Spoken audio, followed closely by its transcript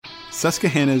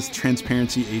Susquehanna's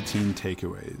Transparency 18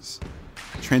 takeaways.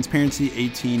 Transparency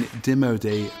 18 Demo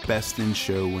Day Best in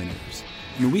Show winners.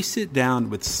 And we sit down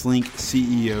with Slink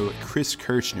CEO Chris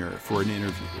Kirchner for an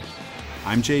interview.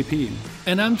 I'm JP.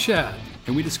 And I'm Chad.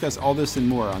 And we discuss all this and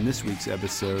more on this week's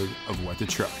episode of What the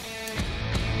Truck.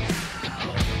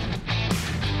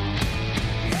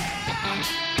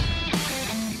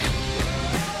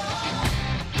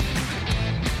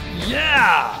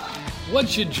 Yeah!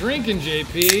 What you drinking,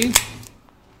 JP?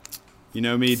 You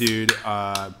know me, dude.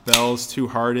 Bell's Two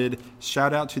Hearted.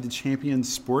 Shout out to the Champion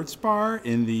Sports Bar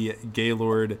in the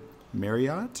Gaylord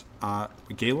Marriott.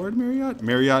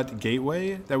 Marriott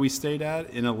Gateway that we stayed at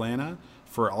in Atlanta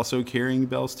for also carrying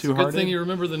Bell's Two Hearted. Good thing you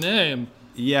remember the name.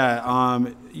 Yeah,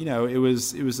 it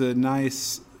was a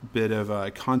nice bit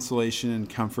of consolation and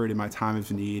comfort in my time of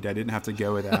need. I didn't have to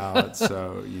go without,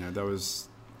 so that was.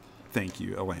 Thank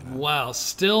you, Atlanta. Wow,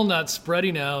 still not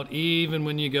spreading out even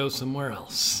when you go somewhere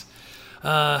else.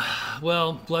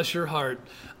 Well, bless your heart.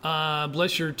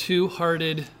 Bless your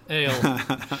two-hearted ale.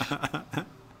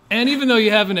 And even though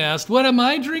you haven't asked, what am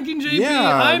I drinking, JP?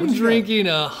 Yeah, I'm drinking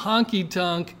a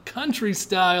honky-tonk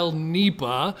country-style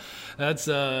NEPA. That's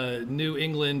a New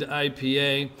England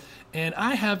IPA. And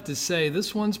I have to say,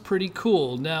 this one's pretty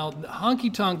cool. Now,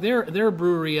 Honky Tonk, they're a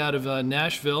brewery out of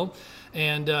Nashville.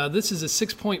 And this is a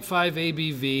 6.5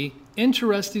 ABV.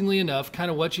 Interestingly enough, kind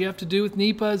of what you have to do with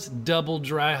NEPA is double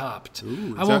dry hopped.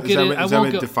 Ooh, is that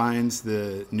what defines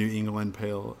the New England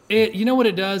pale? You know what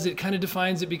it does? It kind of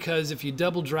defines it because if you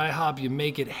double dry hop, you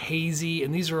make it hazy.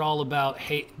 And these are all about,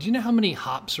 do you know how many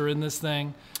hops are in this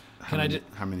thing? How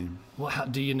many? Well,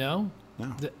 do you know?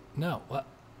 No. No. What?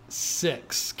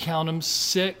 6. Count them,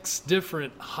 6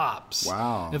 different hops.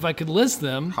 Wow. If I could list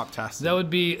them, Hoptastic. that would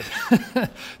be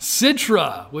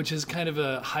Citra, which is kind of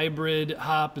a hybrid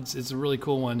hop. It's a really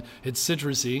cool one. It's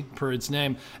citrusy, per its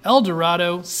name. El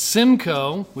Dorado,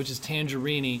 Simcoe, which is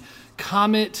tangerine,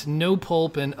 Comet, No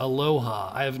Pulp, and Aloha.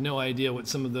 I have no idea what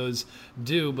some of those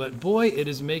do, but boy, it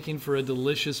is making for a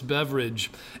delicious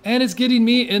beverage. And it's getting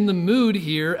me in the mood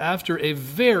here after a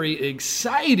very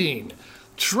exciting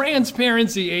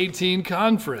Transparency 18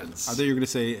 conference. I thought you were going to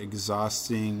say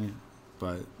exhausting,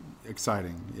 but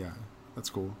exciting. Yeah, that's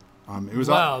cool. It was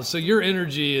wow. So your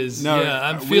energy is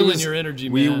I'm feeling your energy,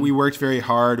 man. We worked very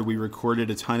hard. We recorded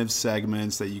a ton of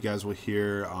segments that you guys will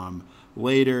hear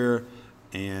later,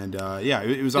 and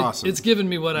it was awesome. It's given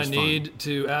me what I need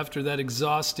to after that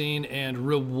exhausting and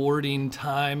rewarding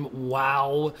time.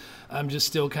 Wow, I'm just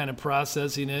still kind of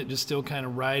processing it, just still kind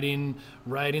of riding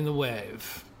the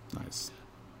wave. Nice.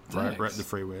 Right, the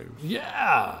freight wave.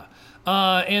 Yeah.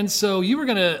 And so you were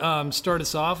going to start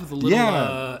us off with a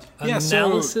little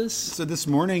analysis. So this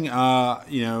morning,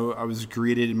 I was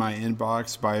greeted in my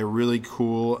inbox by a really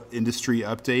cool industry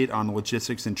update on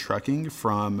logistics and trucking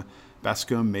from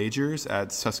Bascome Majors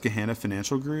at Susquehanna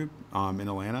Financial Group in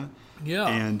Atlanta. Yeah.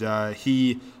 And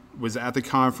he was at the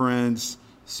conference,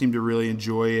 seemed to really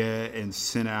enjoy it, and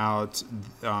sent out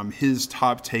his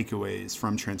top takeaways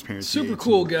from Transparency. Super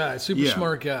cool guy,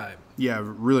 smart guy. Yeah,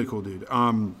 really cool dude.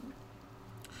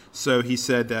 So he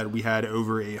said that we had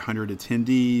over 800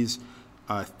 attendees.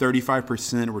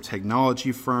 35% were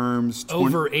technology firms.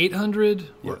 Over 800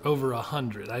 or over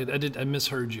 100? I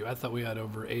misheard you. I thought we had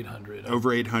over 800.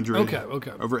 Over 800.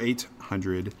 Okay. Over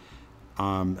 800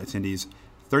 attendees.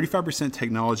 35%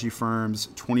 technology firms,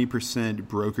 20%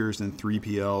 brokers and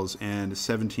 3PLs, and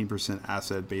 17%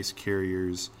 asset-based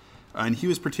carriers. And he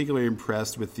was particularly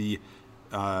impressed with the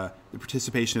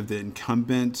participation of the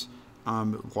incumbent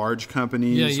large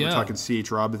companies. Yeah. We're talking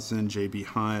C.H. Robinson, J.B.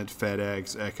 Hunt,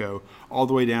 FedEx, Echo, all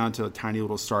the way down to tiny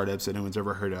little startups that no one's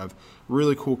ever heard of.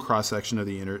 Really cool cross-section of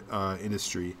the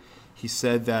industry. He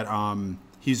said that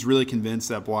he's really convinced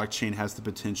that blockchain has the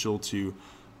potential to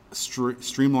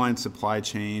streamline supply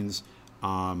chains,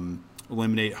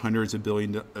 eliminate hundreds of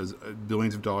billions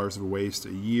of dollars of waste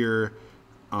a year,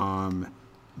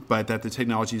 but that the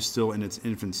technology is still in its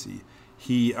infancy.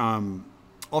 He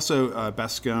also,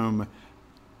 Bascome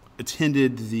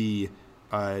attended the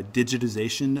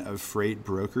digitization of freight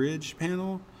brokerage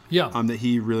panel. Yeah. That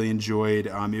he really enjoyed.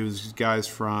 It was guys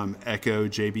from Echo,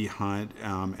 J.B. Hunt,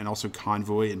 and also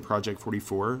Convoy and Project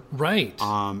 44. Right.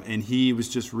 And he was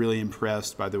just really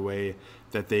impressed by the way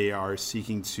that they are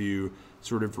seeking to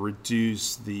sort of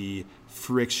reduce the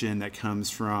friction that comes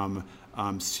from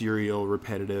serial,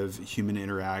 repetitive human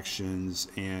interactions,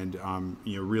 and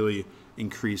really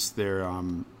increase their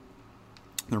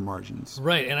margins.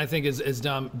 Right, and I think as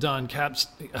Don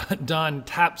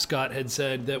Tapscott had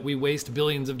said, that we waste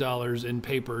billions of dollars in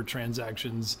paper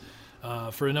transactions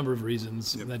for a number of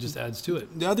reasons. That just adds to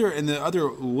it. The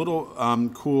other little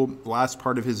cool last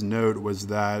part of his note was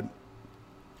that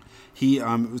he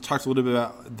talked a little bit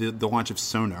about the launch of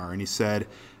Sonar, and he said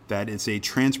that it's a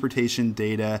transportation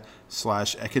data /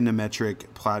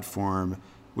 econometric platform,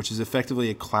 which is effectively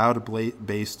a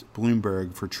cloud-based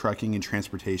Bloomberg for trucking and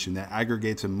transportation that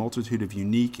aggregates a multitude of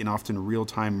unique and often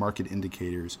real-time market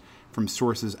indicators from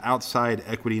sources outside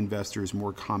equity investors'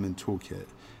 more common toolkit.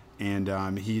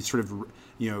 And he sort of,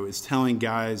 is telling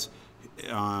guys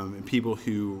and people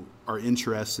who are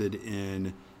interested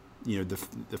in,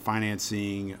 the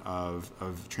financing of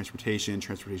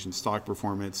transportation stock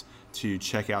performance to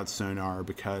check out Sonar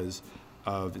because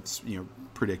of its,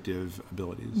 predictive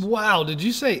abilities. Wow, did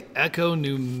you say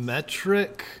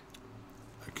econometric?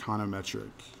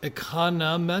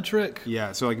 Econometric?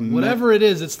 Yeah, so like whatever it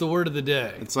is, it's the word of the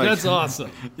day. It's like, that's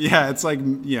awesome. Yeah, it's like,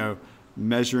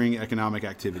 measuring economic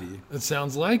activity. It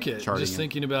sounds like it. Just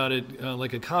thinking about it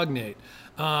like a cognate.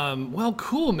 Well,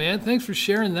 cool, man. Thanks for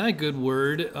sharing that good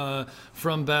word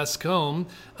from Bascom.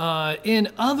 In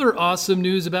other awesome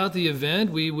news about the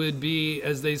event, we would be,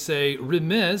 as they say,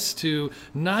 remiss to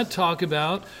not talk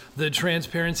about the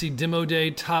Transparency Demo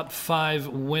Day top 5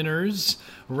 winners,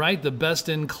 right? The best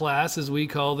in class, as we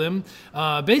call them.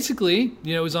 Basically,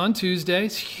 it was on Tuesday.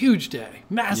 It's a huge day,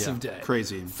 massive day.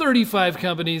 Crazy. 35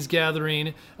 companies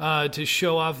gathering to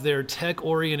show off their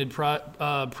tech-oriented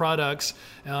products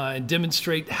and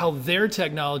demonstrate how their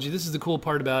technology, this is the cool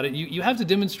part about it, you have to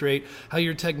demonstrate how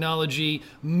your technology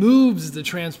moves the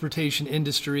transportation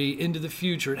industry into the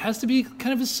future. It has to be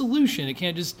kind of a solution. It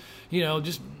can't just,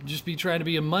 just be trying to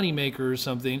be a moneymaker or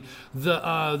something.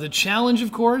 The challenge,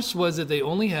 of course, was that they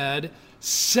only had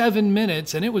 7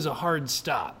 minutes, and it was a hard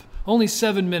stop. Only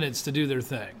 7 minutes to do their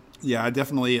thing. Yeah,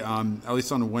 definitely. At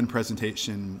least on one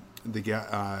presentation,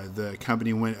 the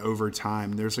company went over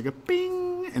time. There's like a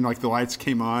bing, and like the lights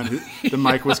came on. The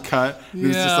mic was cut. It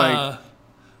was just like,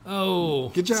 oh,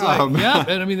 good job. Like, yeah,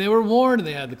 and I mean they were warned, and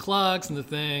they had the clocks and the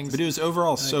things. But it was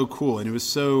overall so cool, and it was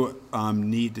so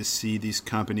neat to see these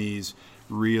companies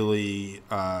really,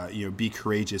 be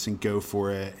courageous and go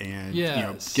for it, and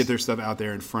get their stuff out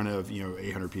there in front of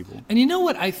 800 people. And you know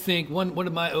what I think one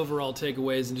of my overall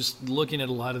takeaways, and just looking at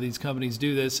a lot of these companies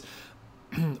do this,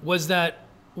 was that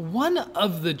one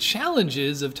of the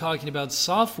challenges of talking about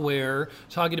software,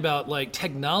 talking about like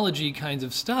technology kinds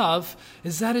of stuff,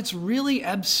 is that it's really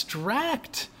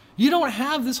abstract. You don't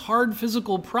have this hard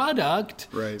physical product,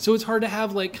 right? So it's hard to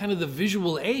have like kind of the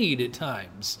visual aid at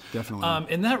times. Definitely.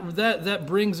 And that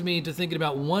brings me to thinking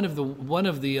about one of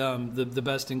the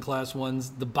best in class ones,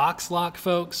 the BoxLock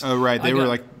folks. Oh, right. They were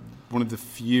like one of the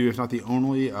few, if not the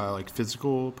only, like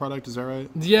physical product. Is that right?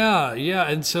 Yeah.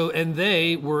 And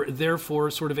they were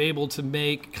therefore sort of able to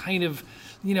make kind of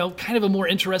a more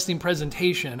interesting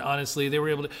presentation. Honestly, they were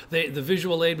able to. The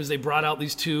visual aid was they brought out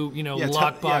these two,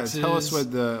 lock boxes. Tell us what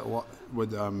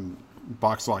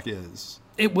BoxLock is.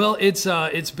 They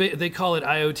call it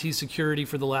IoT security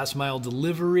for the last mile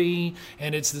delivery,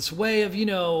 and it's this way of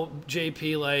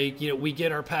JP, like we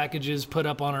get our packages put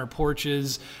up on our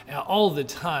porches all the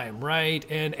time, right?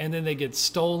 And then they get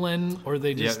stolen, or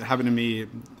they just it happened to me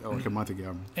like a month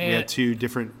ago. We had two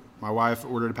different. My wife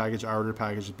ordered a package. I ordered a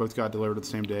package. Both got delivered the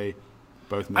same day.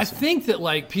 Both missing. I think that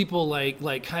like people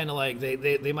like kind of like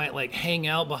they might like hang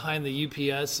out behind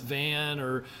the UPS van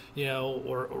or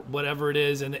or whatever it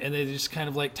is, and they just kind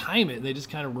of like time it. And they just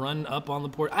kind of run up on the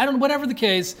port. Whatever the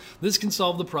case, this can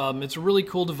solve the problem. It's a really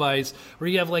cool device where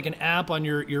you have like an app on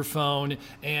your phone,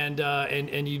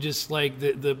 and you just like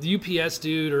the UPS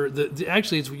dude, or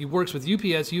actually it works with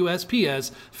UPS,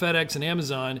 USPS, FedEx, and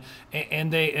Amazon,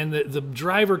 and the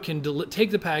driver can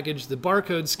take the package. The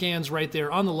barcode scans right there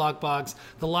on the lockbox.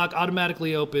 The lock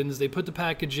automatically opens. They put the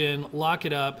package in, lock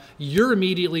it up. You're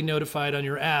immediately notified on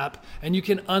your app, and you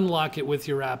can unlock it with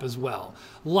your app as well.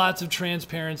 Lots of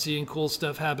transparency and cool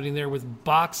stuff happening there with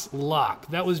BoxLock.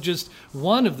 That was just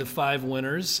one of the 5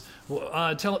 winners.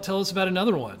 Tell us about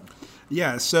another one.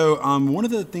 Yeah, so one of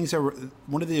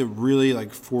the really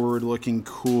like forward-looking,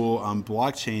 cool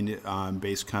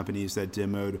blockchain-based companies that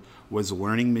demoed was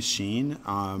Learning Machine,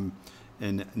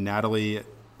 and Natalie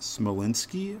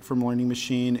Smolinski from Learning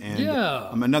Machine,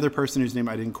 and another person whose name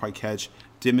I didn't quite catch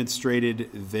demonstrated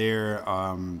their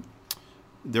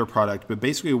product. But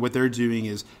basically what they're doing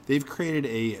is they've created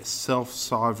a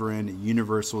self-sovereign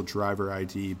universal driver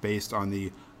ID based on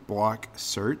the Block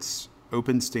Certs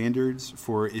open standards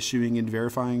for issuing and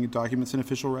verifying documents and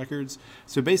official records.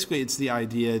 So basically it's the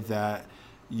idea that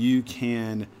you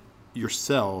can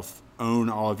yourself own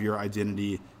all of your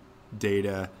identity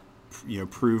data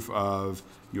proof of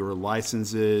your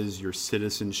licenses, your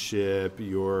citizenship,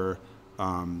 your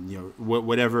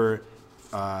whatever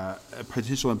a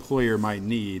potential employer might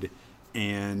need,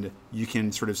 and you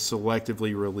can sort of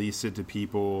selectively release it to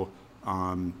people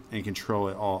and control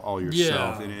it all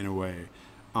yourself in a way.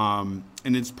 And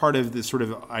it's part of this sort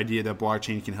of idea that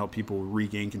blockchain can help people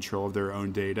regain control of their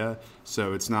own data.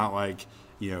 So it's not like,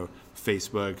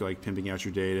 Facebook like pimping out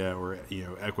your data, or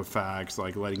Equifax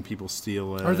like letting people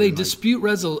steal it. Are they dispute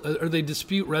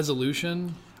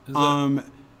resolution?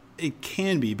 It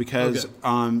can be because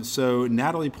so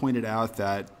Natalie pointed out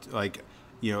that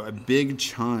a big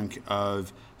chunk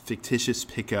of fictitious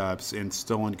pickups and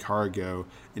stolen cargo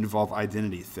involve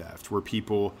identity theft, where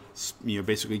people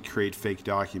basically create fake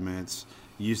documents,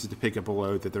 use it to pick up a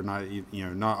load that they're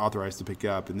not authorized to pick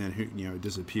up, and then it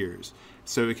disappears.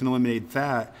 So it can eliminate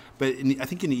that. But I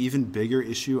think an even bigger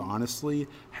issue, honestly,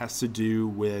 has to do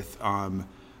with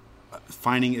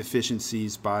finding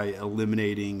efficiencies by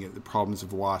eliminating the problems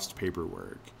of lost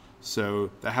paperwork. So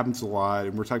that happens a lot,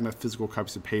 and we're talking about physical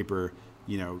copies of paper.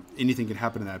 Anything can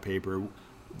happen in that paper.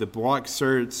 The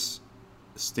BlockCerts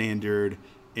standard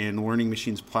and Learning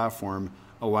Machines platform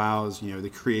allows the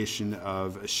creation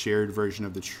of a shared version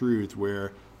of the truth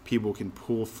where people can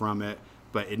pull from it,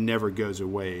 but it never goes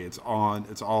away. It's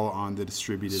all on the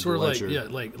distributed ledger.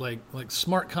 Like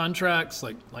smart contracts,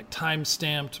 like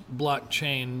time-stamped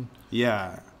blockchain.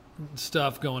 Yeah.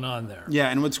 Stuff going on there. Yeah,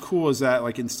 and what's cool is that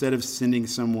instead of sending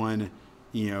someone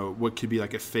what could be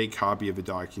like a fake copy of a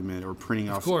document, or printing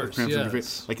off. Of course,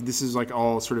 yes. This is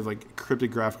all sort of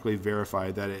cryptographically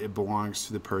verified that it belongs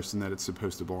to the person that it's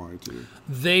supposed to belong to.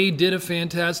 They did a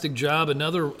fantastic job.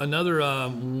 Another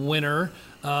winner,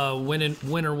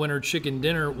 winner chicken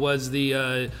dinner was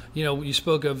the you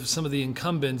spoke of some of the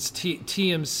incumbents.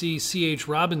 TMC, CH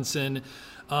Robinson.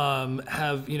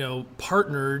 Have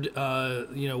partnered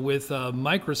with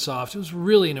Microsoft. It was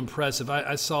really impressive.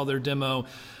 I saw their demo.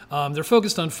 They're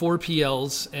focused on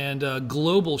 4PLs and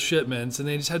global shipments, and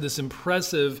they just had this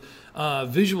impressive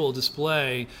visual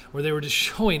display where they were just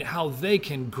showing how they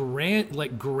can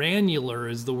granular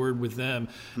is the word with them.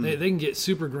 They can get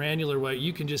super granular where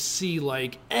you can just see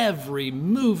every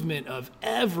movement of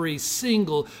every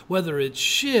single, whether it's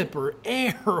ship or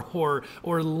air or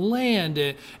land.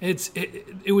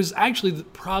 It was actually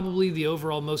probably the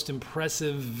overall most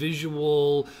impressive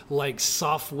visual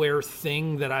software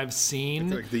thing that I've seen.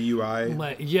 Like the UI.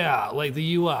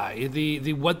 The UI,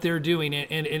 the what they're doing,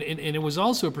 and it was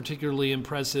also a particularly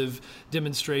impressive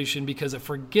demonstration because I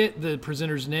forget the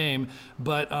presenter's name,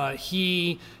 but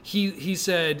he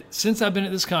said, since I've been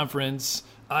at this conference,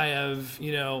 I have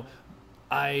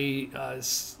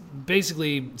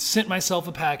basically sent myself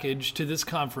a package to this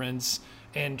conference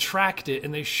and tracked it,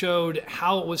 and they showed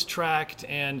how it was tracked,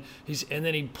 and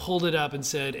then he pulled it up and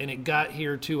said, and it got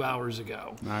here 2 hours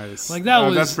ago. Nice.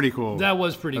 That's pretty cool. That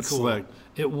was pretty cool. Slick.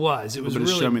 It was. It was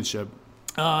really showmanship.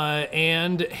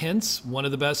 And hence one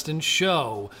of the best in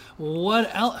show.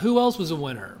 Who else was a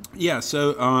winner? Yeah,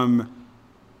 so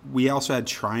we also had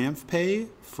Triumph Pay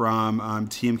from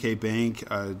TMK Bank,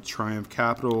 Triumph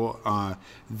Capital.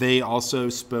 They also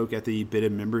spoke at the Bit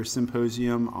Member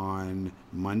Symposium on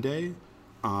Monday.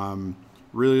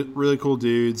 Really, really cool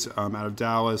dudes out of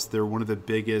Dallas. They're one of the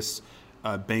biggest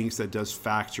banks that does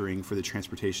factoring for the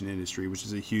transportation industry, which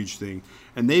is a huge thing.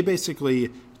 And they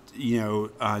basically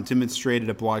demonstrated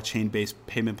a blockchain-based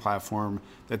payment platform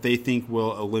that they think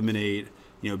will eliminate,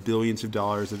 billions of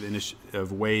dollars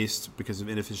of waste because of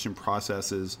inefficient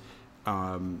processes.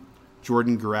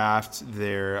 Jordan Graft,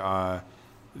 their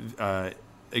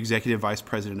executive vice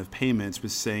president of payments,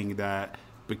 was saying that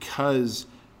because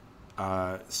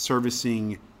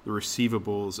servicing the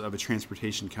receivables of a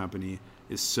transportation company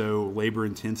is so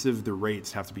labor-intensive, the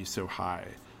rates have to be so high.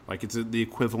 It's the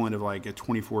equivalent of a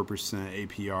 24%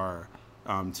 APR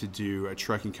to do a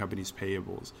trucking company's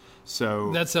payables.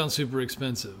 So that sounds super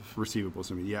expensive.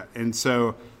 Receivables, yeah. And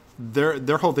so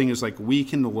their whole thing is we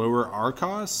can lower our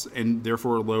costs and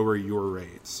therefore lower your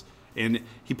rates. And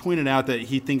he pointed out that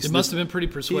he thinks it must have been pretty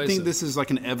persuasive. He thinks this is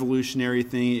an evolutionary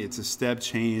thing. It's a step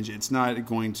change. It's not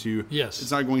going to It's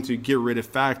not going to get rid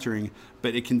of factoring,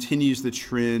 but it continues the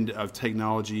trend of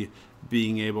technology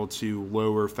being able to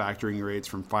lower factoring rates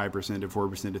from 5% to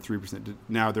 4% to 3%.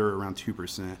 Now they're around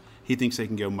 2%. He thinks they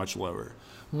can go much lower.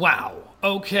 Wow.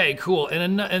 Okay, cool.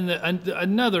 And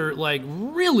another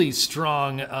really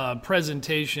strong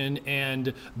presentation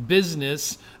and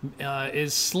business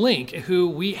is Slink, who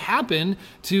we happen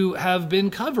to have been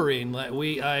covering.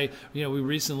 We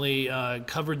recently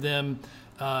covered them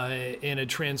in a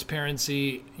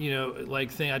transparency,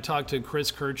 like thing. I talked to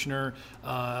Chris Kirchner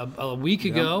a week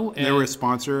ago. And they were a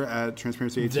sponsor at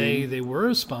Transparency 18. They were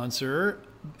a sponsor.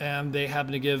 And they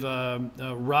happened to give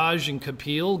Raj and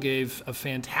Kapil gave a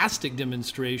fantastic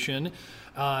demonstration,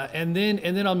 and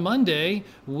then on Monday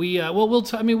we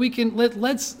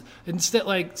let's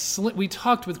instead we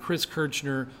talked with Chris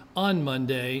Kirchner on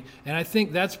Monday, and I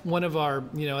think that's one of our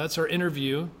that's our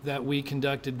interview that we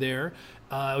conducted there.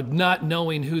 Not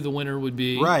knowing who the winner would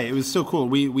be. Right. It was so cool.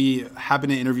 We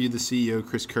happened to interview the CEO,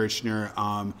 Chris Kirchner,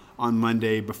 on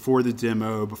Monday before the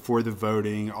demo, before the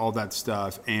voting, all that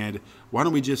stuff. And why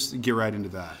don't we just get right into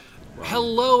that?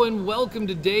 Hello and welcome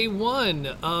to day one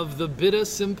of the BITA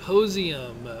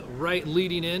Symposium, right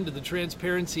leading into the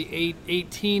Transparency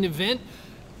 818 event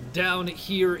down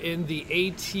here in the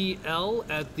ATL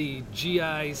at the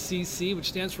GICC, which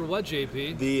stands for what,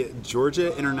 JP? The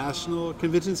Georgia International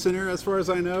Convention Center, as far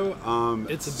as I know.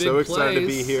 It's a big so excited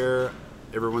place. to be here.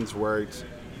 Everyone's worked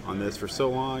on this for so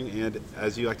long, and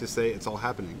as you like to say, it's all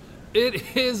happening.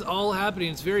 It is all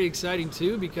happening. It's very exciting,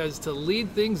 too, because to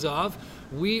lead things off,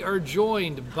 we are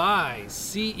joined by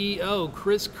CEO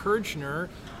Chris Kirchner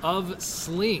of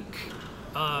Slink.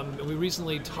 We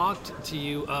recently talked to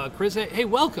you, Chris. Hey,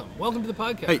 welcome to the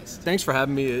podcast. Hey, thanks for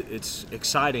having me. It's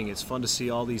exciting. It's fun to see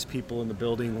all these people in the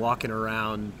building walking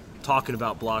around, talking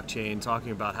about blockchain,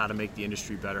 talking about how to make the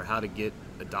industry better, how to get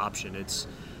adoption.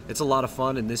 It's a lot of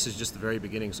fun, and this is just the very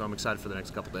beginning, so I'm excited for the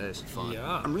next couple days. Fun.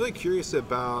 Yeah. I'm really curious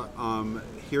about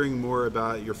hearing more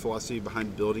about your philosophy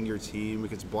behind building your team,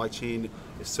 because blockchain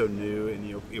is so new, and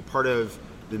you're part of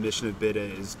the mission of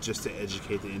BITA is just to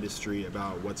educate the industry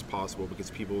about what's possible, because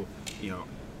people,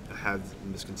 have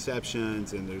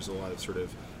misconceptions and there's a lot of sort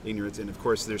of ignorance, and of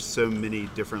course there's so many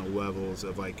different levels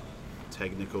of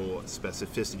technical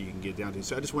specificity you can get down to.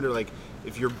 So I just wonder,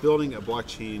 if you're building a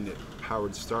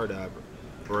blockchain-powered startup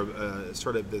or a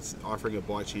startup that's offering a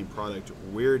blockchain product,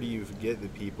 where do you get the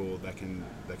people that can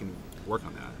work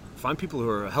on that? Find people who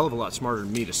are a hell of a lot smarter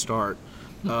than me to start.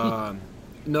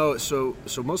 No, so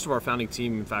most of our founding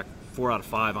team, in fact, 4 out of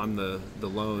 5, I'm the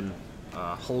lone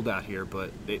holdout here,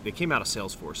 but they came out of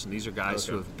Salesforce, and these are guys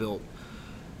who have built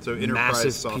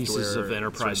massive pieces of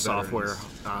enterprise software.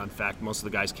 In fact, most of the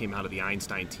guys came out of the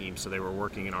Einstein team, so they were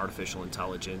working in artificial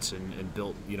intelligence and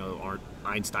built, our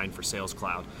Einstein for Sales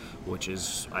Cloud, which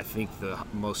is, I think, the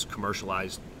most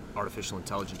commercialized artificial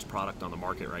intelligence product on the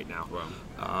market right now.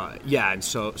 Wow. And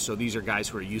so these are guys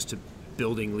who are used to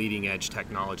building leading edge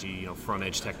technology, front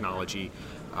edge technology.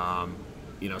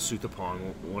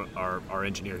 Sutapong, our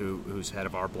engineer who's head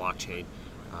of our blockchain,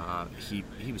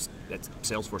 he was at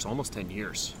Salesforce almost 10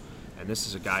 years. And this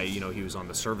is a guy, he was on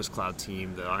the Service Cloud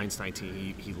team, the Einstein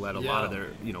team. He led a lot of their,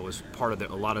 was part of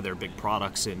a lot of their big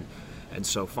products. And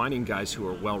so finding guys who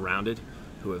are well-rounded,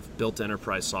 who have built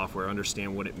enterprise software,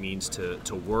 understand what it means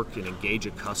to work and engage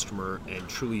a customer and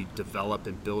truly develop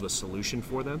and build a solution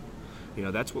for them.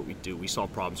 That's what we do. We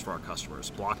solve problems for our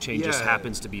customers. Blockchain just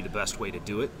happens to be the best way to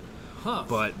do it. Huh.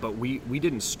 But we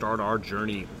didn't start our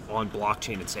journey on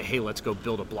blockchain and say, hey, let's go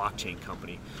build a blockchain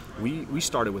company. We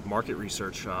started with market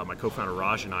research. My co-founder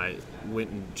Raj and I went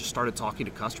and just started talking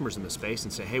to customers in the space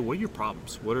and say, hey, what are your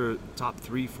problems? What are the top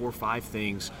 3, 4, 5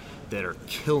 things that are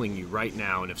killing you right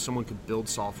now? And if someone could build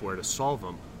software to solve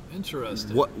them,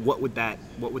 interesting. What would that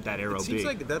arrow be? It seems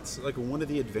like that's one of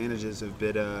the advantages of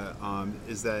BITA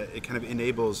is that it kind of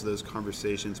enables those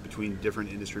conversations between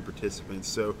different industry participants.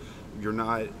 So we're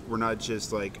not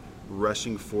just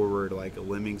rushing forward like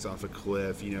lemmings off a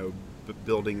cliff,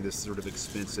 building this sort of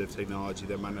expensive technology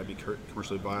that might not be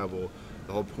commercially viable.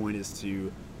 The whole point is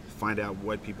to find out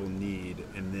what people need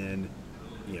and then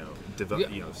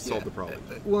solve the problem.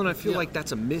 Well, and I feel like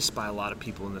that's a miss by a lot of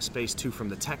people in the space too, from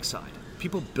the tech side.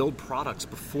 People build products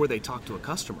before they talk to a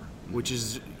customer, which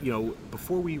is,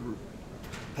 before we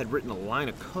had written a line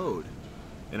of code,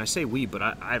 and I say we, but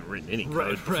I haven't written any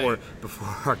code before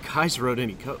our guys wrote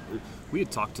any code. We had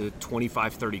talked to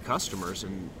 25, 30 customers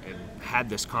and had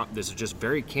this just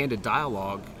very candid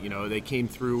dialogue. They came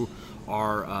through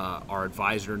our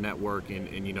advisor network, and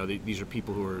these are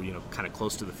people who are kind of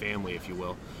close to the family, if you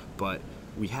will. But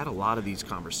we had a lot of these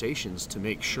conversations to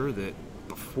make sure that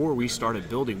before we started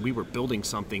building, we were building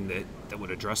something that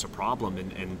would address a problem.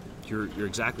 And you're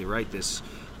exactly right. This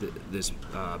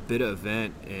BITA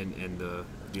event and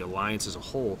the alliance as a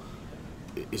whole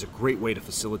is a great way to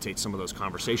facilitate some of those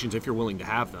conversations if you're willing to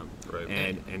have them,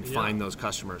 and find those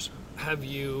customers. Have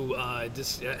you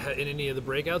just in any of the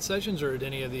breakout sessions or at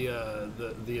any of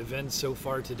the events so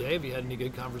far today? Have you had any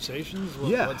good conversations?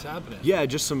 What's happening? Yeah,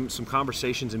 just some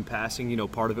conversations in passing. You know,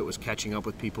 part of it was catching up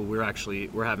with people. We're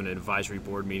having an advisory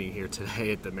board meeting here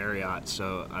today at the Marriott.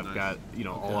 So I've got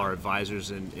all our advisors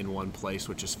in one place,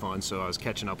 which is fun. So I was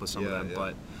catching up with some of them,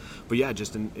 but yeah,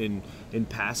 just in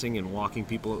passing and walking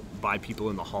by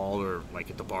people in the hall or like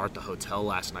at the bar at the hotel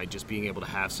last night, just being able to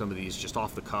have some of these just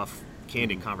off the cuff,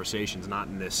 candid conversations, not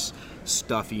in this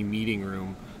stuffy meeting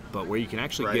room, but where you can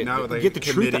actually get the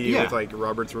truth out, with like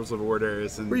Robert's Rules of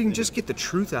Orders, and where you can just get the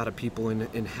truth out of people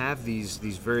and have these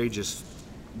very just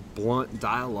blunt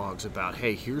dialogues about,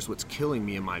 hey, here's what's killing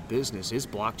me in my business. Is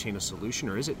blockchain a solution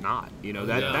or is it not?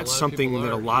 That's something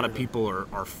that a lot of people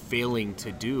are failing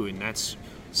to do, and that's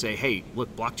say, hey,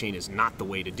 look, blockchain is not the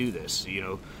way to do this.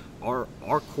 Our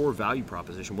core value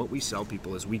proposition, what we sell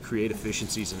people is we create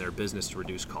efficiencies in their business to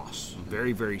reduce costs.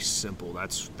 Very, very simple.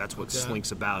 That's what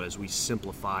Slink's about, is we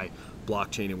simplify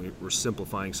blockchain and we're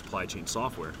simplifying supply chain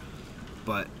software.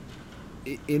 But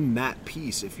in that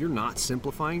piece, if you're not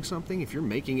simplifying something, if you're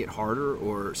making it harder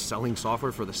or selling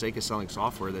software for the sake of selling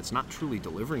software that's not truly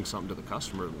delivering something to the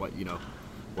customer,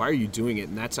 why are you doing it?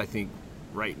 And that's, I think,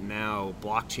 right now,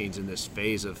 blockchain's in this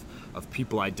phase of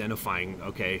people identifying,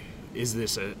 okay, is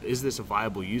this a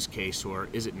viable use case or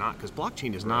is it not? Because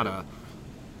blockchain is not a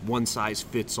one size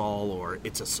fits all or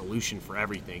it's a solution for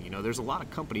everything. There's a lot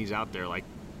of companies out there like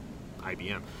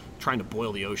IBM trying to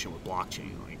boil the ocean with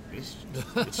blockchain. Like it's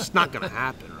just not going to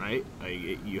happen, right?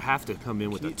 You have to come in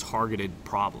with a targeted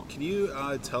problem. Can you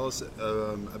tell us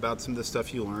about some of the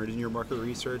stuff you learned in your market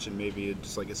research and maybe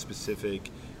just like a specific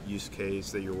use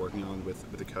case that you're working on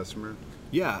with a customer?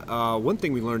 Yeah, one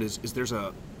thing we learned is there's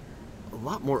a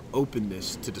lot more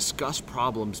openness to discuss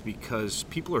problems because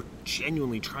people are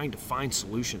genuinely trying to find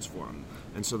solutions for them.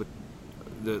 And so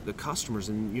the customers,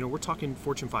 and we're talking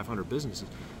Fortune 500 businesses,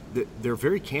 they're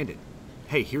very candid.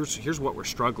 Hey, here's what we're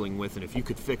struggling with, and if you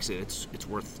could fix it, it's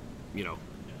worth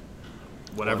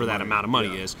whatever that amount of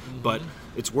money is, but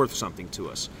it's worth something to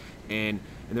us. And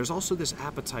there's also this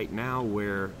appetite now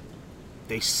where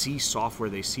they see software,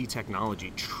 they see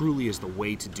technology truly as the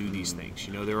way to do these things.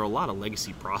 There are a lot of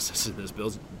legacy processes in this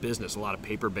business, a lot of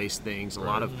paper-based things, a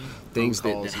lot of things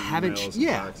that haven't.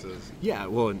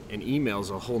 Well, and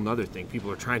email's a whole nother thing. People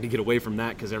are trying to get away from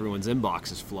that because everyone's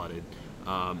inbox is flooded.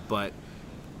 But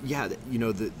yeah,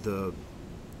 the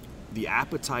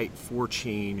appetite for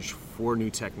change, for new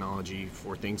technology,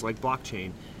 for things like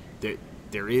blockchain, that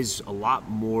there is a lot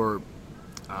more.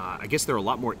 I guess they're a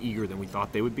lot more eager than we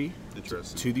thought they would be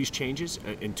to these changes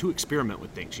and to experiment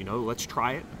with things. Let's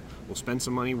try it. We'll spend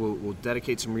some money. We'll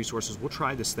dedicate some resources. We'll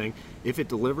try this thing. If it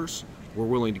delivers, we're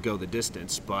willing to go the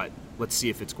distance. But let's see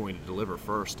if it's going to deliver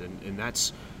first. And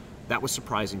that was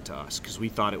surprising to us because we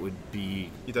thought it would be.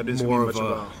 You thought it was going to be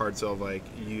much of a hard sell, like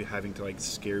you having to like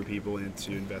scare people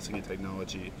into investing in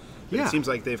technology. But it seems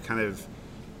like they've kind of,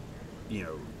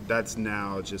 that's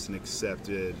now just an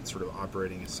accepted sort of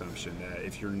operating assumption that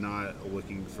if you're not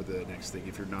looking for the next thing,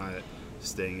 if you're not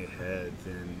staying ahead,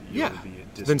 then you'll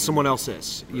be then someone else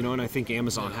is. And I think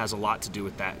Amazon has a lot to do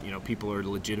with that. People are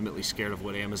legitimately scared of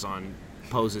what Amazon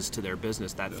poses to their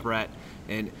business, that threat.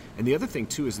 And the other thing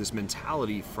too is this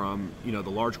mentality from the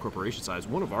large corporation side.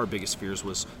 One of our biggest fears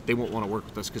was they won't want to work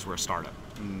with us because we're a startup.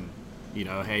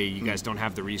 Hey, you guys don't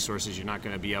have the resources. You're not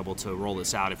going to be able to roll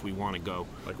this out if we want to go.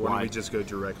 Like, why don't we just go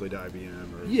directly to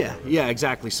IBM? Yeah,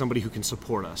 exactly. Somebody who can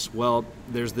support us. Well,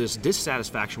 there's this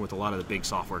dissatisfaction with a lot of the big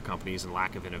software companies and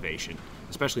lack of innovation,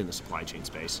 especially in the supply chain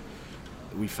space.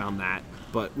 We found that.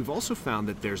 But we've also found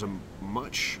that there's a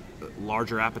much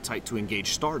larger appetite to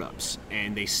engage startups,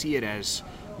 and they see it as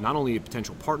not only a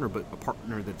potential partner, but a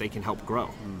partner that they can help grow.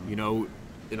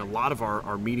 In a lot of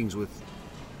our meetings with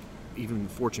even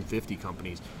Fortune 50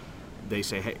 companies, they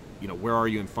say, hey, where are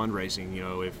you in fundraising?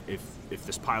 If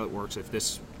this pilot works, if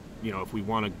this, if we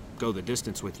want to go the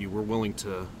distance with you, we're willing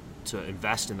to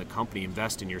invest in the company,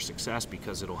 invest in your success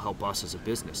because it'll help us as a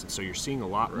business. And so you're seeing a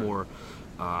lot more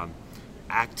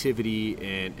activity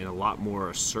and a lot more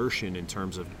assertion in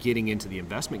terms of getting into the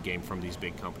investment game from these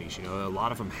big companies. A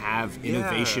lot of them have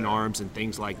innovation arms and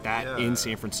things like that in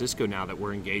San Francisco now that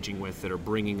we're engaging with that are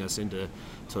bringing us into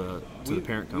the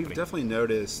parent company. We've definitely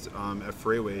noticed at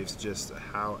Freightwaves just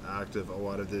how active a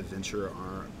lot of the venture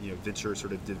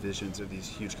sort of divisions of these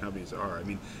huge companies are. I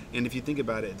mean, and if you think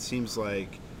about it, it seems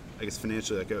like, I guess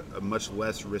financially, like a much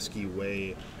less risky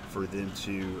way for them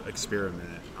to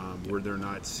experiment, where they're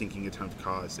not sinking a ton of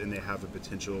costs and they have a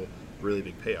potential really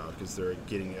big payoff because they're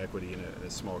getting equity in a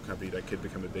small company that could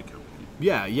become a big company.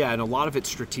 Yeah, and a lot of it's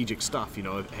strategic stuff.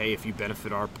 Hey, if you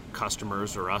benefit our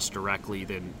customers or us directly,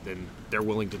 then they're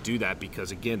willing to do that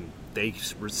because, again, they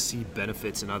receive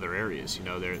benefits in other areas.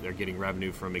 They're getting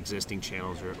revenue from existing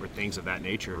channels or things of that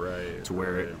nature, right, to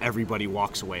where everybody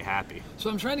walks away happy. So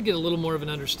I'm trying to get a little more of an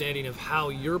understanding of how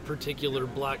your particular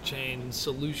blockchain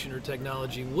solution or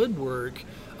technology would work.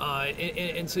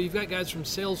 And so you've got guys from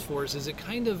Salesforce. Is it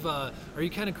kind of, are you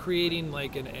kind of creating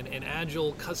like an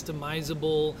agile,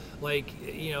 customizable, like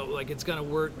it's going to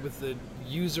work with the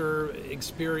user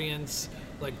experience,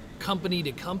 like company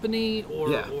to company,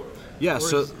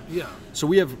 So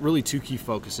we have really two key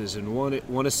focuses, and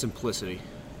one is simplicity,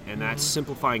 and that's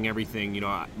simplifying everything.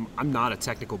 I'm not a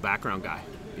technical background guy.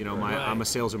 I'm a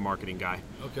sales and marketing guy.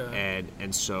 Okay.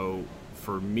 And so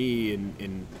for me,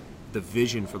 in the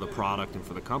vision for the product and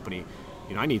for the company,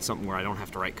 I need something where I don't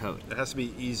have to write code. It has to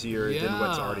be easier than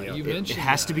what's already out there. It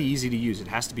has to be easy to use. It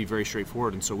has to be very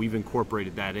straightforward, and so we've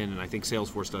incorporated that in, and I think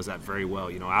Salesforce does that very well.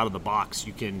 Out of the box,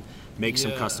 you can make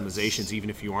some customizations even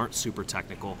if you aren't super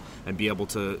technical and be able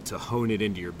to hone it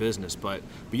into your business. But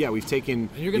yeah, we've taken.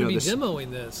 And you're going to be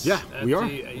demoing this. Yeah, we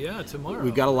are. Tomorrow.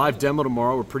 We've got a live demo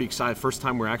tomorrow. We're pretty excited. First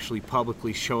time we're actually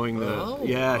publicly showing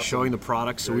showing the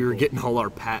product. So we were getting all our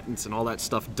patents and all that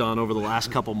stuff done over the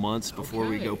last couple months before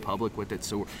we go public with it.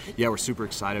 So we're super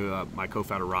excited. My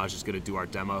co-founder Raj is going to do our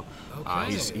demo.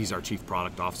 He's our chief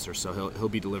product officer, so he'll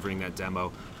be delivering that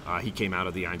demo. He came out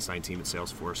of the Einstein team at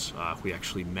Salesforce. We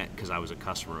actually met because I was a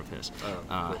customer of his.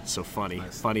 Cool. So funny.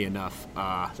 Nice. Funny enough.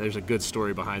 There's a good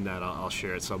story behind that I'll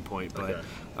share at some point. But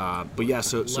yeah,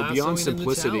 so beyond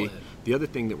simplicity, the other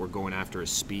thing that we're going after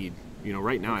is speed.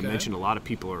 Right now I mentioned a lot of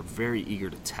people are very eager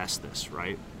to test this,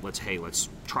 right? Let's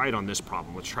try it on this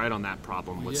problem. Let's try it on that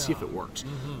problem. Let's see if it works.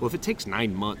 Well, if it takes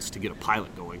 9 months to get a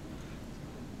pilot going,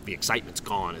 the excitement's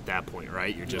gone at that point,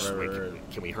 right? You're just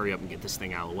can we hurry up and get this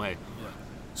thing out of the way? Yeah.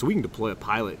 So we can deploy a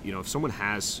pilot.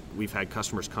 If we've had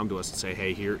customers come to us and say,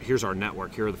 hey, here's our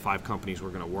network. Here are the 5 companies we're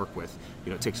going to work with.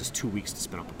 It takes us 2 weeks to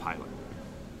spin up a pilot.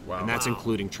 Wow. And that's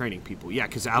including training people. Yeah,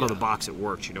 because out of the box it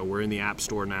works. We're in the App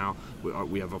Store now.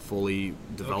 We have a fully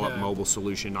developed mobile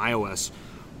solution. iOS,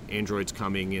 Android's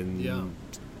coming in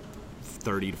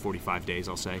 30 to 45 days,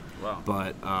 I'll say. Wow.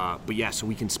 But yeah, so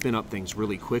we can spin up things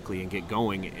really quickly and get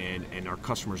going, and our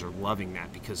customers are loving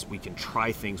that because we can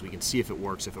try things, we can see if it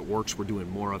works. If it works, we're doing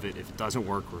more of it. If it doesn't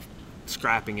work, we're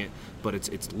scrapping it. But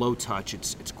it's low touch,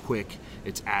 it's quick,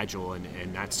 it's agile,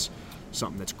 and that's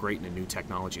something that's great in a new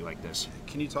technology like this.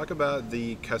 Can you talk about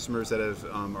the customers that have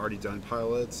already done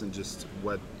pilots and just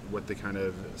what the kind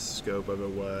of scope of it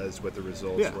was, what the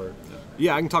results were?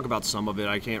 Yeah, I can talk about some of it.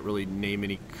 I can't really name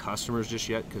any customers just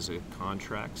yet because of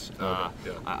contracts.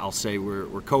 I'll say we're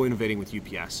co-innovating with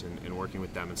UPS and working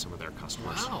with them and some of their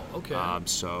customers. Wow, okay.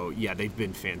 So yeah, they've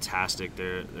been fantastic.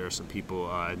 There are some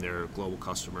people in their global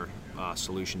customer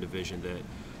solution division that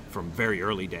from very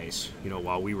early days,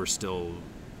 while we were still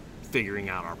figuring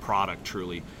out our product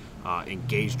truly,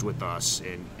 engaged with us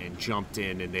and jumped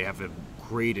in, and they have a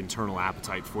great internal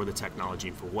appetite for the technology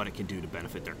and for what it can do to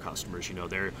benefit their customers.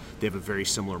 They have a very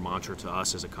similar mantra to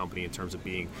us as a company in terms of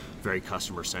being very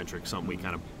customer centric, something we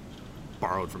kind of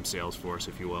borrowed from Salesforce,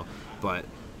 if you will. But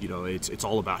it's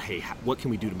all about, hey, what can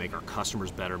we do to make our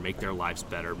customers better, make their lives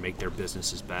better, make their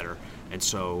businesses better? And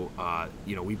so,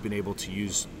 we've been able to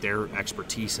use their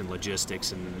expertise in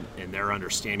logistics and their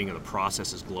understanding of the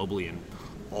processes globally in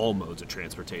all modes of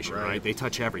transportation, right? They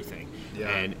touch everything,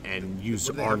 and use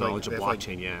our knowledge of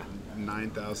blockchain.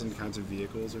 9,000 kinds of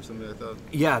vehicles or something like that.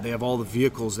 Yeah, they have all the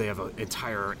vehicles. They have an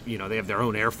entire, they have their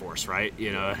own Air Force, right?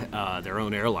 Their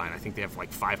own airline. I think they have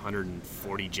like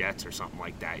 540 jets or something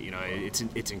like that.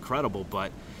 It's incredible.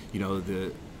 But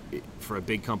for a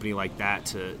big company like that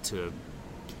to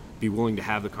be willing to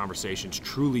have the conversations,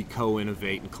 truly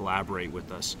co-innovate and collaborate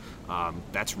with us,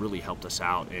 that's really helped us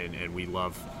out, and we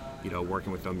love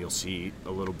working with them. You'll see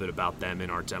a little bit about them in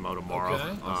our demo tomorrow.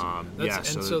 Okay. Awesome.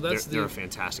 They're a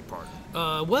fantastic partner.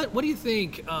 What do you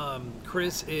think,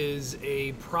 Chris, is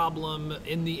a problem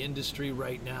in the industry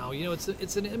right now?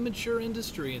 It's an immature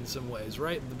industry in some ways,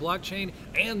 right? The blockchain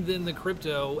and then the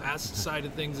crypto side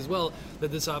of things as well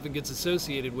that this often gets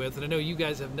associated with. And I know you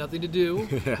guys have nothing to do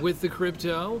with the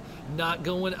crypto, not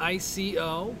going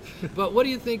ICO. But what do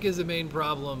you think is the main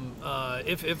problem,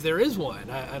 if there is one?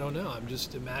 I don't know. I'm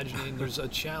just imagining there's a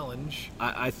challenge.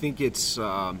 I think it's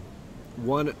a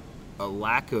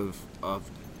lack of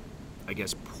I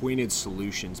guess pointed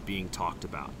solutions being talked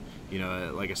about.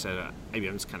 Like I said, maybe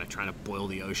I'm just kind of trying to boil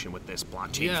the ocean with this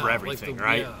blockchain for everything,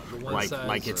 right?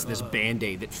 Like it's this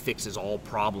Band-Aid that fixes all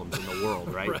problems in the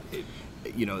world, right? Right.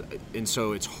 and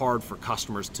so it's hard for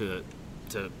customers to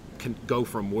go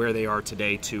from where they are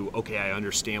today to, okay, I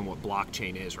understand what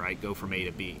blockchain is, right? Go from A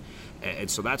to B. And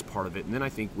so that's part of it. And then I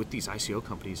think with these ICO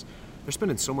companies, they're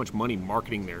spending so much money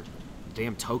marketing their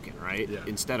damn token, right? Yeah.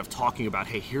 Instead of talking about,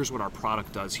 hey, here's what our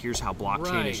product does, here's how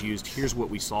blockchain is used, here's what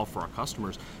we solve for our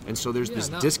customers. And so there's this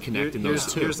disconnect in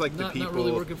those two. Here's like the Not people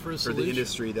really working for a or the solution.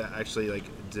 industry that actually like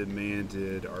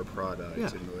demanded our product,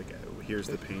 Yeah. and like here's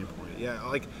the pain point. Yeah,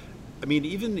 like I mean,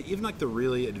 even like the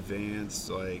really advanced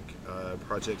like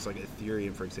projects like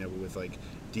Ethereum, for example, with like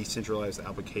decentralized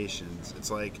applications,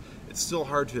 it's still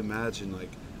hard to imagine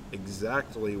like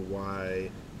exactly why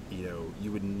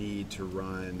you would need to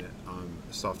run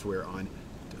software on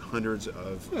hundreds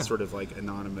of sort of like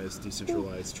anonymous,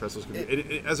 decentralized, trustless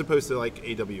computers, as opposed to like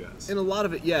AWS. And a lot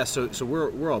of it, yeah. So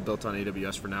we're all built on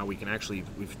AWS for now.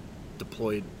 We've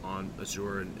deployed on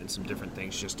Azure and some different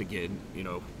things just to get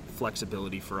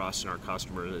flexibility for us and our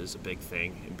customers is a big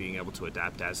thing, and being able to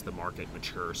adapt as the market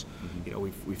matures.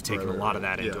 We've taken a lot of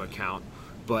that into account,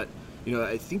 but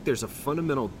I think there's a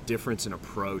fundamental difference in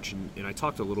approach, and I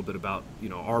talked a little bit about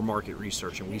our market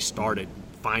research, and we started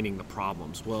finding the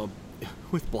problems. Well,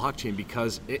 with blockchain,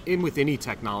 because with any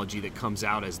technology that comes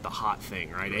out as the hot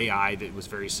thing, right? AI that was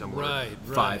very similar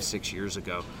 5-6 years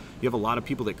ago. You have a lot of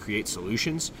people that create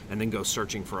solutions and then go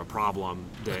searching for a problem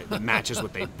that matches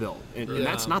what they built. And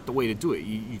that's not the way to do it.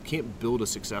 You can't build a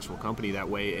successful company that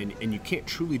way, and you can't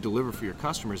truly deliver for your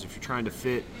customers if you're trying to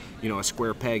fit a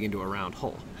square peg into a round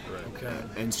hole. Right. Okay.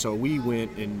 And so we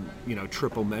went and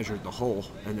triple measured the hole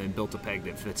and then built a peg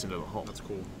that fits into the hole. That's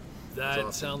cool. That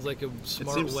awesome. sounds like a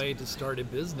smart way to start a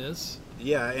business.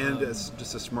 Yeah, and it's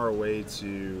just a smart way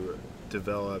to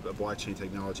develop a blockchain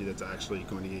technology that's actually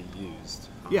going to get used.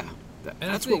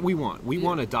 That's what we want. We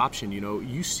want adoption.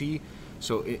 You see,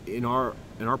 so in our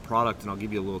product, and I'll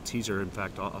give you a little teaser. In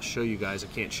fact, I'll show you guys. I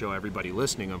can't show everybody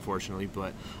listening, unfortunately,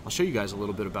 but I'll show you guys a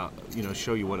little bit about,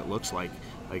 show you what it looks like.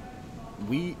 Like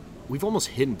we've almost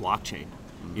hidden blockchain.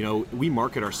 We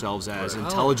market ourselves as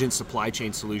intelligent supply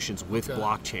chain solutions with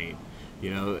blockchain.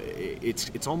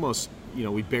 It's almost,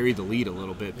 we bury the lead a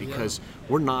little bit because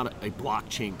we're not a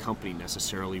blockchain company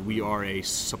necessarily. We are a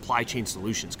supply chain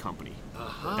solutions company.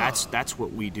 That's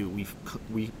what we do.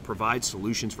 We provide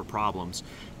solutions for problems.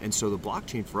 And so the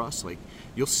blockchain for us, like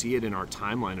you'll see it in our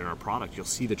timeline in our product. You'll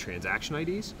see the transaction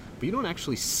IDs, but you don't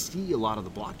actually see a lot of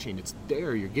the blockchain. It's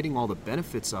there. You're getting all the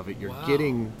benefits of it. You're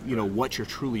getting, what you're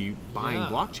truly buying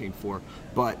blockchain for.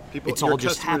 But it's all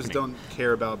just happening. Customers don't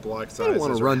care about block sizes. They don't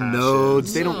want to run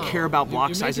nodes. They don't care about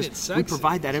block sizes. We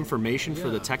provide that information for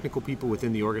the technical people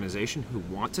within the organization who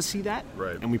want to see that.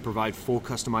 Right. And we provide full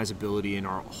customizability, and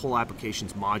our whole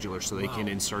application's modular, so they can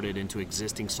insert it into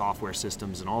existing software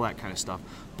systems and all that kind of stuff.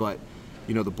 But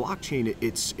the blockchain,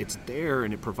 it's there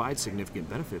and it provides significant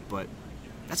benefit, but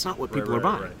that's not what people are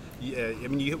buying. Right. Yeah, I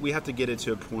mean, we have to get it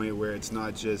to a point where it's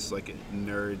not just like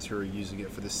nerds who are using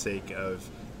it for the sake of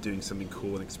doing something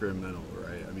cool and experimental,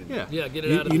 right? I mean, get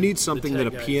it out of you need something that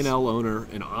a guys. P&L owner,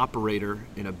 an operator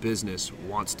in a business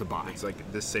wants to buy. it's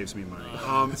like this saves me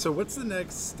money. So what's the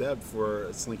next step for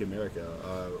Slink America?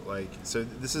 So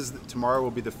this is tomorrow will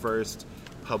be the first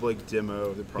public demo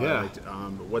of the product.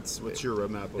 What's your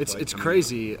roadmap? It's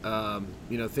crazy.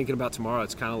 Thinking about tomorrow,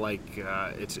 it's kind of like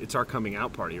it's our coming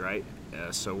out party, right?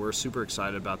 So we're super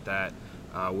excited about that.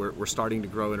 We're starting to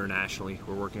grow internationally.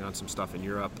 We're working on some stuff in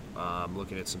Europe,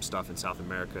 looking at some stuff in South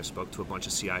America. I spoke to a bunch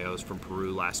of CIOs from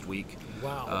Peru last week.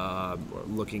 Wow.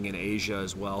 Looking in Asia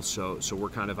as well. So we're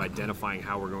kind of identifying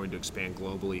how we're going to expand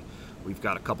globally. We've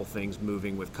got a couple things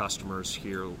moving with customers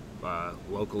here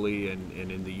locally and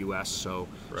in the U.S. So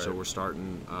we're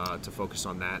starting to focus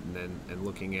on that, and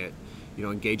looking at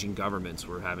engaging governments.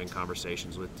 We're having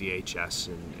conversations with DHS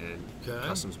and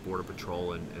Customs Border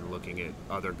Patrol, and looking at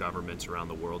other governments around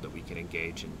the world that we can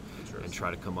engage and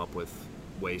try to come up with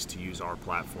ways to use our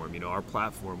platform. Our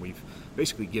platform, we've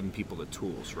basically given people the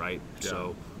tools, right? Yeah.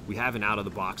 So we have a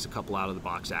couple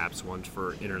out-of-the-box apps, one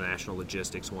for international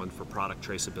logistics, one for product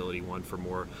traceability, one for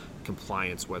more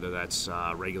compliance, whether that's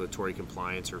regulatory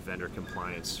compliance or vendor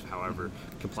compliance. However,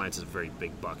 compliance is a very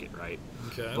big bucket, right?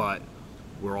 Okay. But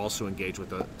we're also engaged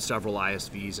with several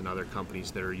ISVs and other companies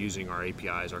that are using our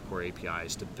APIs, our core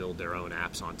APIs, to build their own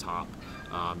apps on top.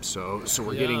 So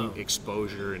we're getting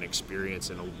exposure and experience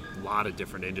in a lot of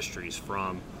different industries,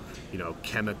 from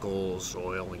chemicals,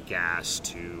 oil and gas,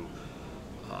 to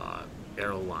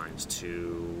airlines,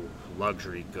 to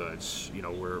luxury goods.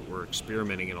 We're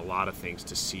experimenting in a lot of things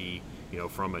to see,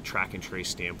 from a track and trace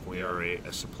standpoint or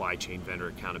a supply chain vendor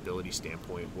accountability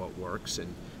standpoint, what works.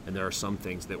 And there are some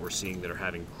things that we're seeing that are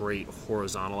having great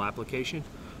horizontal application,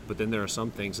 But then there are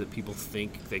some things that people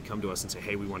think, they come to us and say,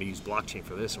 hey, we want to use blockchain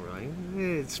for this. And we're like,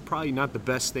 it's probably not the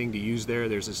best thing to use there.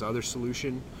 There's this other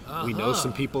solution. We know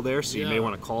some people there, so you may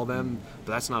want to call them,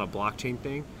 but that's not a blockchain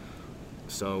thing.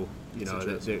 So,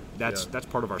 that's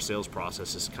part of our sales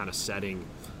process, is kind of setting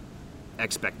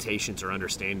expectations or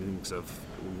understandings of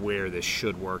where this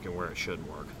should work and where it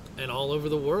shouldn't work. And all over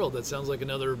the world. That sounds like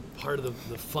another part of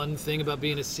the fun thing about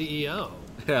being a CEO.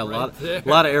 Yeah, a lot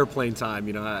of airplane time.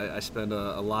 I spend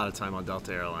a lot of time on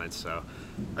Delta Airlines. So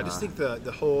I just think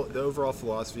the overall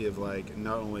philosophy of like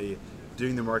not only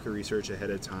doing the market research ahead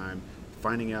of time,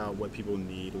 finding out what people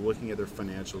need, looking at their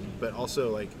financials, but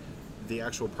also like the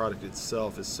actual product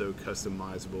itself is so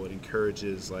customizable. It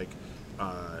encourages like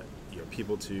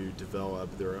people to develop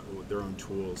their own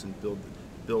tools and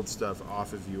build stuff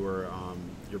off of your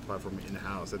platform in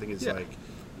house. I think it's like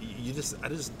I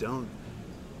just don't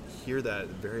hear that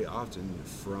very often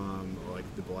from like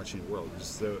the blockchain world.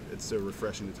 It's so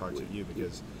refreshing to talk to you,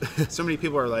 because so many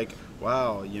people are like,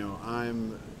 wow,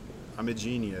 I'm a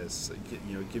genius.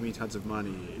 Give me tons of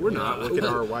money. We're not. Look at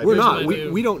our wide. We're not.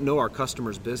 We don't know our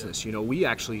customers' business.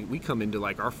 We come into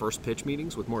like our first pitch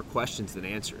meetings with more questions than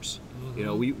answers.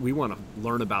 We want to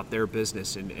learn about their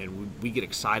business, and we get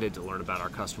excited to learn about our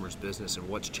customers' business and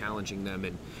what's challenging them.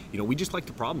 And we just like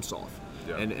to problem solve.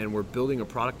 Yeah. And we're building a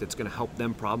product that's going to help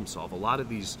them problem solve. A lot of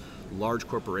these large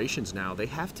corporations now, they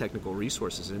have technical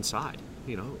resources inside.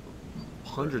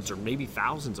 Hundreds or maybe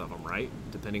thousands of them, right?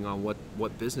 Depending on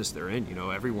what business they're in.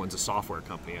 Everyone's a software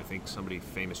company. I think somebody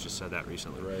famous just said that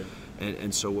recently. Right.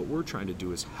 And so what we're trying to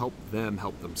do is help them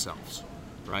help themselves,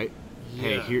 right?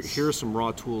 Yes. Hey, here are some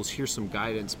raw tools, here's some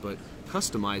guidance, but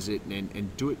customize it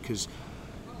and do it, because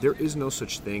there is no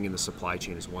such thing in the supply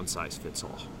chain as one size fits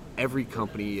all. Every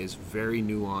company is very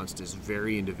nuanced, is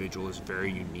very individual, is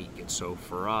very unique. And so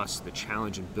for us, the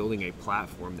challenge in building a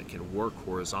platform that can work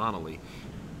horizontally,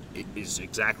 it is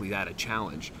exactly that, a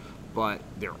challenge. But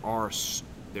there's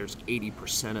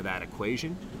 80% of that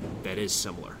equation that is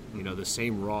similar. The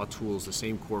same raw tools, the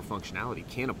same core functionality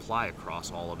can apply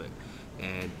across all of it.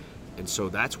 And so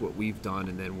that's what we've done,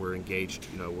 and then we're engaged.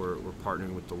 We're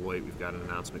partnering with Deloitte. We've got an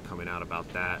announcement coming out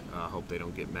about that. I hope they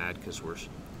don't get mad because we're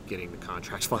getting the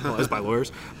contracts finalized by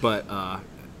lawyers. But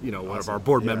one of our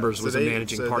board members was a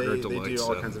managing partner at Deloitte. They do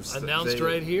all kinds of stuff. Announced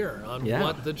right here on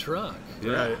What the Truck.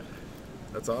 Yeah. Right.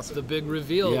 That's awesome. The big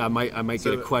reveal. Yeah, I might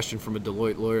get a question from a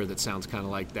Deloitte lawyer that sounds kind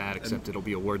of like that, except it'll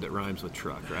be a word that rhymes with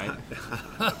truck, right?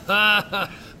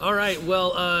 All right.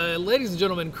 Well, ladies and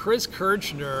gentlemen, Chris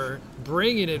Kirchner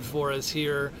bringing it for us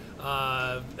here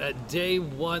at day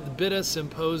one, the BITA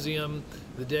Symposium,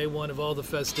 the day one of all the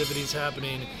festivities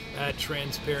happening at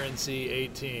Transparency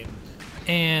 18.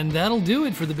 And that'll do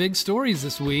it for the big stories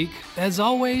this week. As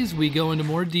always, we go into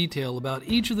more detail about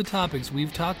each of the topics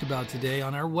we've talked about today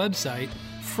on our website,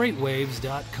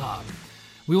 freightwaves.com.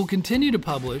 We will continue to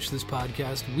publish this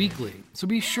podcast weekly, so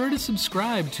be sure to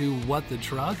subscribe to What the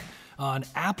Truck on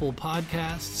Apple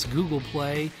Podcasts, Google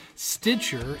Play,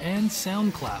 Stitcher, and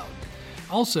SoundCloud.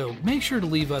 Also, make sure to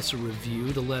leave us a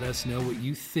review to let us know what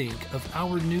you think of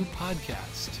our new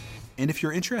podcast. And if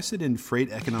you're interested in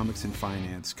freight economics and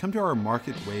finance, come to our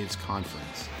Market Waves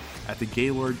conference at the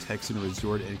Gaylord Texan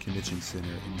Resort and Convention Center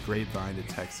in Grapevine,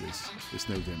 Texas this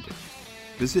November.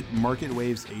 Visit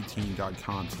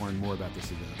marketwaves18.com to learn more about this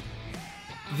event.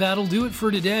 That'll do it for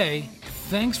today.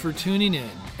 Thanks for tuning in,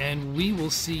 and we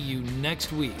will see you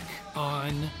next week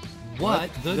on What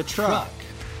the Truck.